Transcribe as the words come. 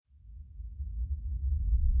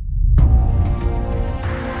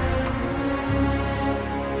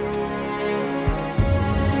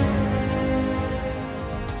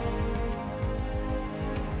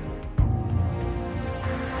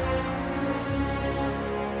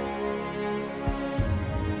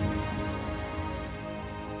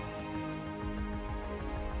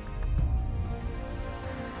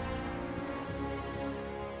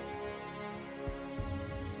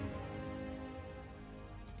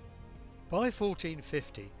By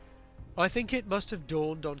 1450, I think it must have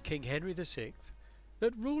dawned on King Henry VI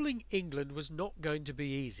that ruling England was not going to be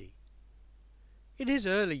easy. In his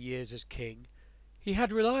early years as king, he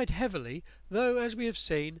had relied heavily, though as we have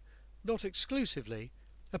seen, not exclusively,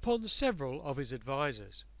 upon several of his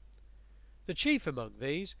advisers. The chief among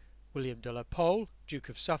these, William de la Pole, Duke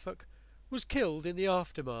of Suffolk, was killed in the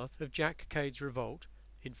aftermath of Jack Cade's revolt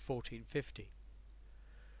in 1450.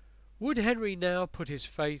 Would Henry now put his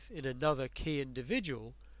faith in another key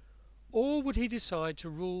individual, or would he decide to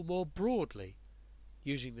rule more broadly,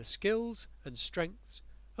 using the skills and strengths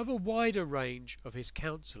of a wider range of his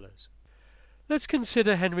counsellors? Let's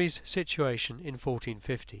consider Henry's situation in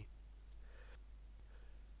 1450.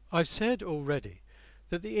 I've said already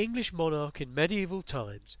that the English monarch in medieval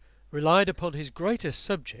times relied upon his greatest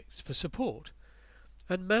subjects for support,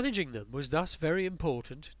 and managing them was thus very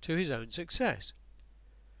important to his own success.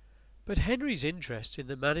 But Henry's interest in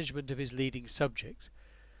the management of his leading subjects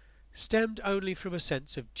stemmed only from a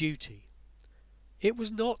sense of duty. It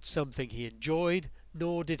was not something he enjoyed,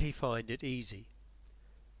 nor did he find it easy.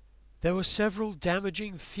 There were several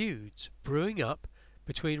damaging feuds brewing up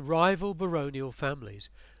between rival baronial families,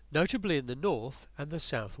 notably in the north and the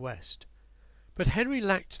southwest. But Henry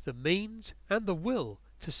lacked the means and the will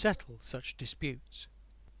to settle such disputes.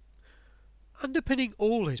 Underpinning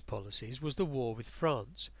all his policies was the war with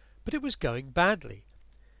France, but it was going badly.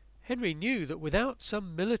 Henry knew that without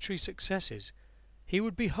some military successes he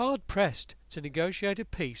would be hard pressed to negotiate a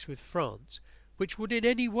peace with France which would in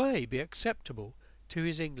any way be acceptable to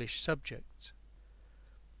his English subjects.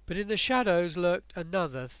 But in the shadows lurked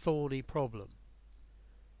another thorny problem.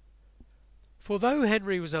 For though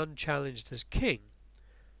Henry was unchallenged as king,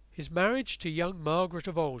 his marriage to young Margaret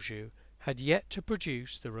of Anjou had yet to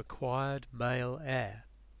produce the required male heir.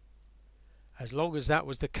 As long as that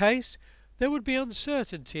was the case, there would be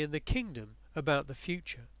uncertainty in the kingdom about the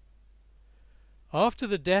future. After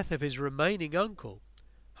the death of his remaining uncle,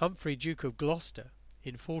 Humphrey, Duke of Gloucester,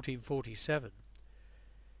 in 1447,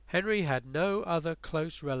 Henry had no other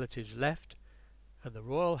close relatives left, and the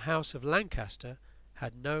royal house of Lancaster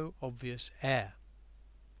had no obvious heir.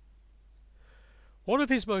 One of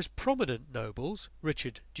his most prominent nobles,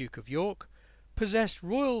 Richard, Duke of York, possessed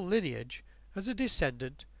royal lineage as a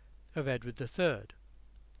descendant of Edward III.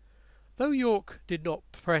 Though York did not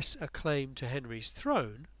press a claim to Henry's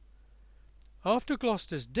throne, after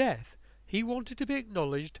Gloucester's death he wanted to be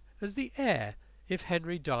acknowledged as the heir if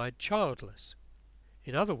Henry died childless.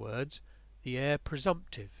 In other words, the heir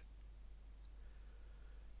presumptive.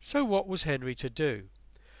 So what was Henry to do?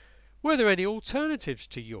 Were there any alternatives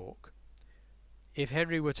to York? If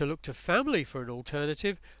Henry were to look to family for an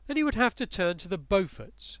alternative, then he would have to turn to the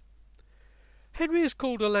Beauforts. Henry is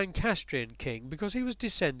called a Lancastrian king because he was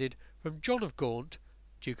descended from John of Gaunt,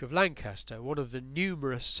 Duke of Lancaster, one of the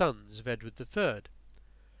numerous sons of Edward III.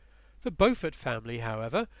 The Beaufort family,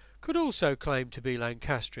 however, could also claim to be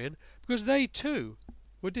Lancastrian because they too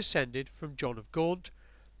were descended from John of Gaunt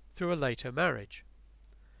through a later marriage.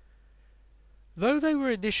 Though they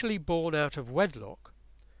were initially born out of wedlock,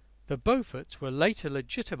 the Beauforts were later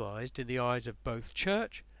legitimised in the eyes of both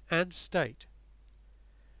church and state.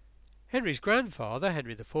 Henry's grandfather,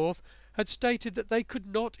 Henry IV, had stated that they could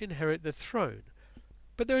not inherit the throne,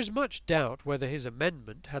 but there is much doubt whether his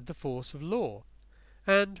amendment had the force of law,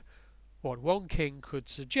 and what one king could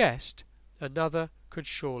suggest, another could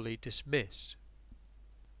surely dismiss.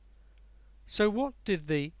 So what did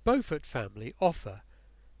the Beaufort family offer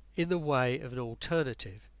in the way of an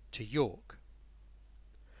alternative to York?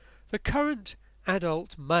 The current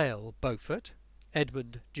adult male Beaufort,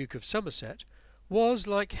 Edmund, Duke of Somerset, was,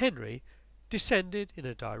 like Henry, descended in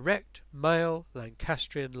a direct male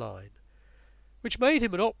Lancastrian line, which made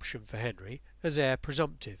him an option for Henry as heir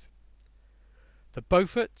presumptive. The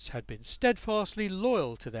Beauforts had been steadfastly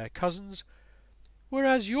loyal to their cousins,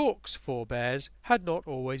 whereas York's forebears had not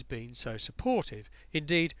always been so supportive.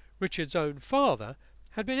 Indeed, Richard's own father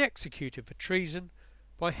had been executed for treason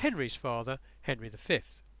by Henry's father, Henry V.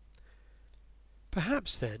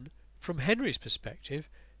 Perhaps then, from Henry's perspective,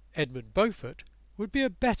 Edmund Beaufort would be a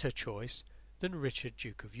better choice than Richard,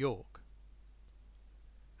 Duke of York.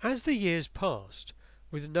 As the years passed,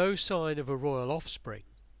 with no sign of a royal offspring,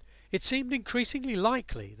 it seemed increasingly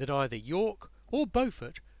likely that either York or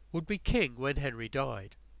Beaufort would be king when Henry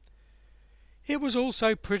died. It was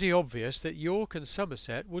also pretty obvious that York and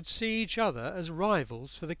Somerset would see each other as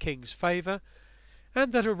rivals for the king's favour,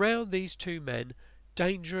 and that around these two men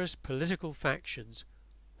dangerous political factions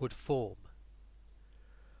would form.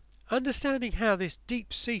 Understanding how this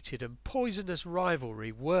deep-seated and poisonous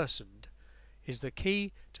rivalry worsened is the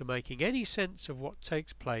key to making any sense of what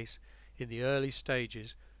takes place in the early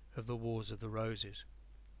stages of the Wars of the Roses.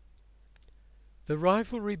 The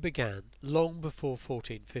rivalry began long before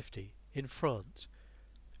 1450 in France,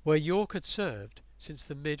 where York had served since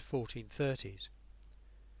the mid-1430s.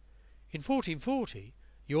 In 1440,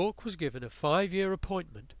 York was given a 5-year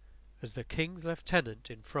appointment as the King's lieutenant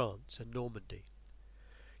in France and Normandy.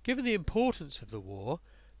 Given the importance of the war,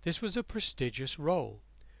 this was a prestigious role.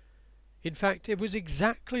 In fact, it was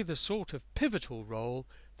exactly the sort of pivotal role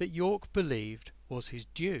that York believed was his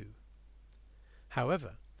due.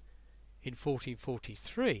 However, in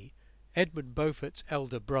 1443, Edmund Beaufort's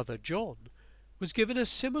elder brother John was given a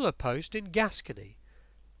similar post in Gascony,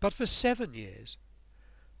 but for 7 years.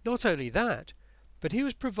 Not only that, but he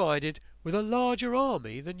was provided with a larger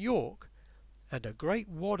army than York, and a great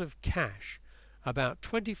wad of cash, about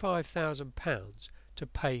 £25,000, to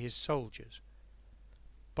pay his soldiers.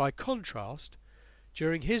 By contrast,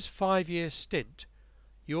 during his 5-year stint,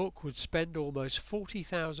 York would spend almost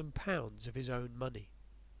 £40,000 of his own money.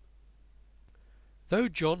 Though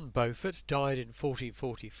John Beaufort died in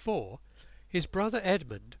 1444, his brother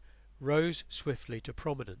Edmund rose swiftly to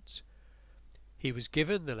prominence. He was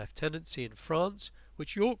given the lieutenancy in France,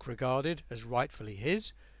 which York regarded as rightfully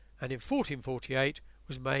his, and in 1448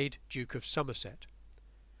 was made Duke of Somerset.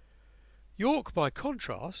 York, by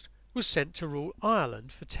contrast, was sent to rule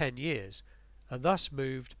Ireland for 10 years, and thus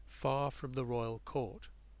moved far from the royal court.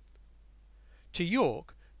 To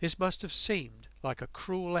York this must have seemed like a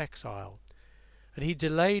cruel exile, and he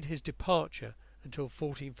delayed his departure until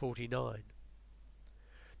 1449.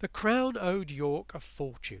 The crown owed York a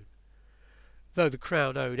fortune, though the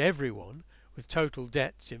crown owed everyone, with total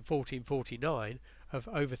debts in 1449 of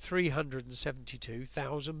over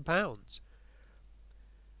 £372,000.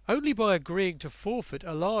 Only by agreeing to forfeit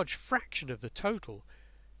a large fraction of the total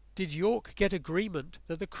did York get agreement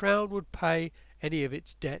that the crown would pay any of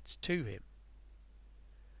its debts to him.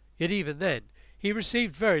 Yet even then he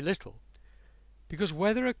received very little, because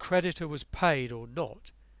whether a creditor was paid or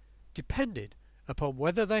not depended upon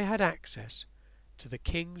whether they had access to the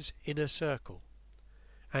king's inner circle,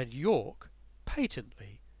 and York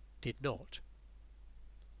patently did not.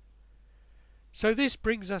 So this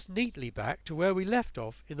brings us neatly back to where we left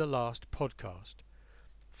off in the last podcast,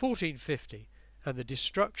 1450, and the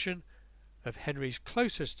destruction of Henry's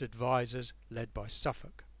closest advisers led by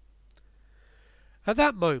Suffolk. At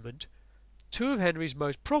that moment, two of Henry's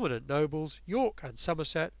most prominent nobles, York and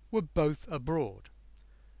Somerset, were both abroad.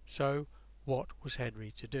 So what was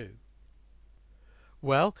Henry to do?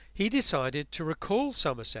 Well, he decided to recall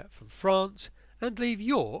Somerset from France and leave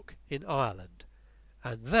York in Ireland,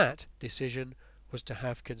 and that decision was to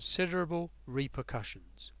have considerable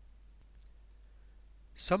repercussions.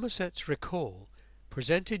 Somerset's recall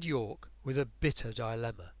presented York with a bitter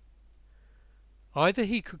dilemma. Either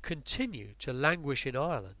he could continue to languish in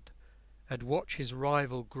Ireland and watch his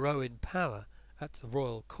rival grow in power at the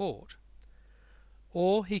royal court,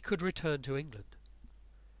 or he could return to England.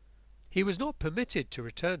 He was not permitted to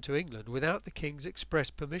return to England without the king's express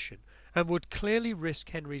permission, and would clearly risk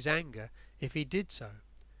Henry's anger if he did so,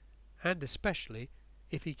 and especially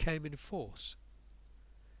if he came in force.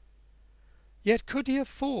 Yet could he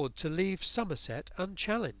afford to leave Somerset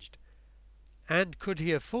unchallenged? And could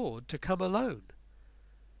he afford to come alone?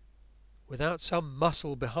 Without some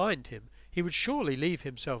muscle behind him, he would surely leave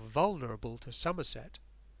himself vulnerable to Somerset.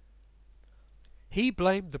 He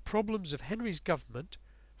blamed the problems of Henry's government,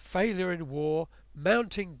 failure in war,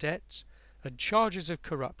 mounting debts, and charges of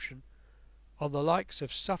corruption on the likes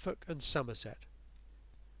of Suffolk and Somerset.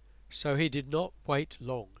 So he did not wait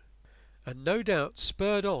long, and no doubt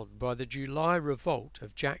spurred on by the July revolt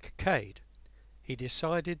of Jack Cade, he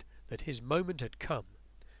decided that his moment had come,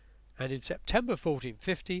 and in September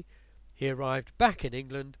 1450 he arrived back in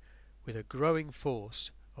England with a growing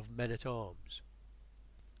force of men-at-arms.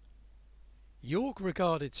 York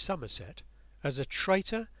regarded Somerset as a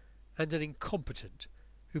traitor and an incompetent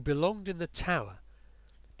who belonged in the Tower,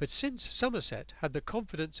 but since Somerset had the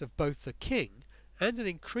confidence of both the king and an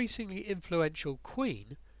increasingly influential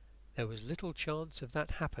queen, there was little chance of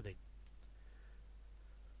that happening.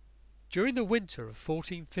 During the winter of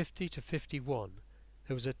 1450 to 51,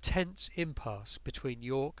 there was a tense impasse between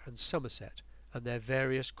York and Somerset and their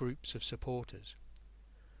various groups of supporters.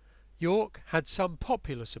 York had some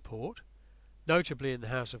popular support, notably in the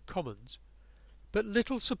House of Commons, but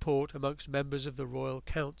little support amongst members of the Royal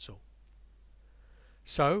Council.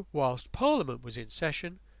 So, whilst Parliament was in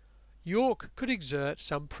session, York could exert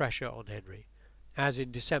some pressure on Henry, as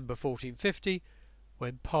in December 1450,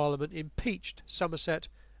 when Parliament impeached Somerset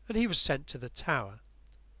and he was sent to the Tower.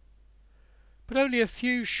 But only a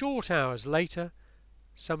few short hours later,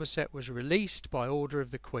 Somerset was released by order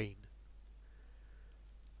of the Queen.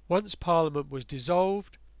 Once Parliament was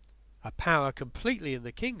dissolved, a power completely in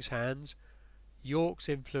the King's hands, York's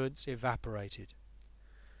influence evaporated.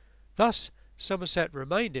 Thus Somerset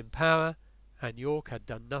remained in power, and York had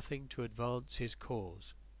done nothing to advance his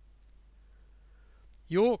cause.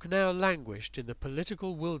 York now languished in the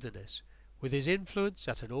political wilderness, with his influence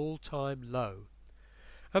at an all-time low,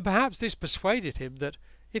 and perhaps this persuaded him that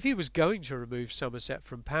if he was going to remove Somerset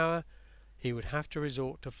from power, he would have to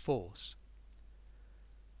resort to force.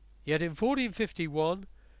 Yet in 1451,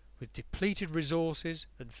 with depleted resources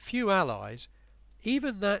and few allies,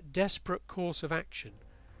 even that desperate course of action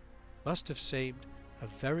must have seemed a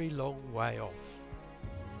very long way off.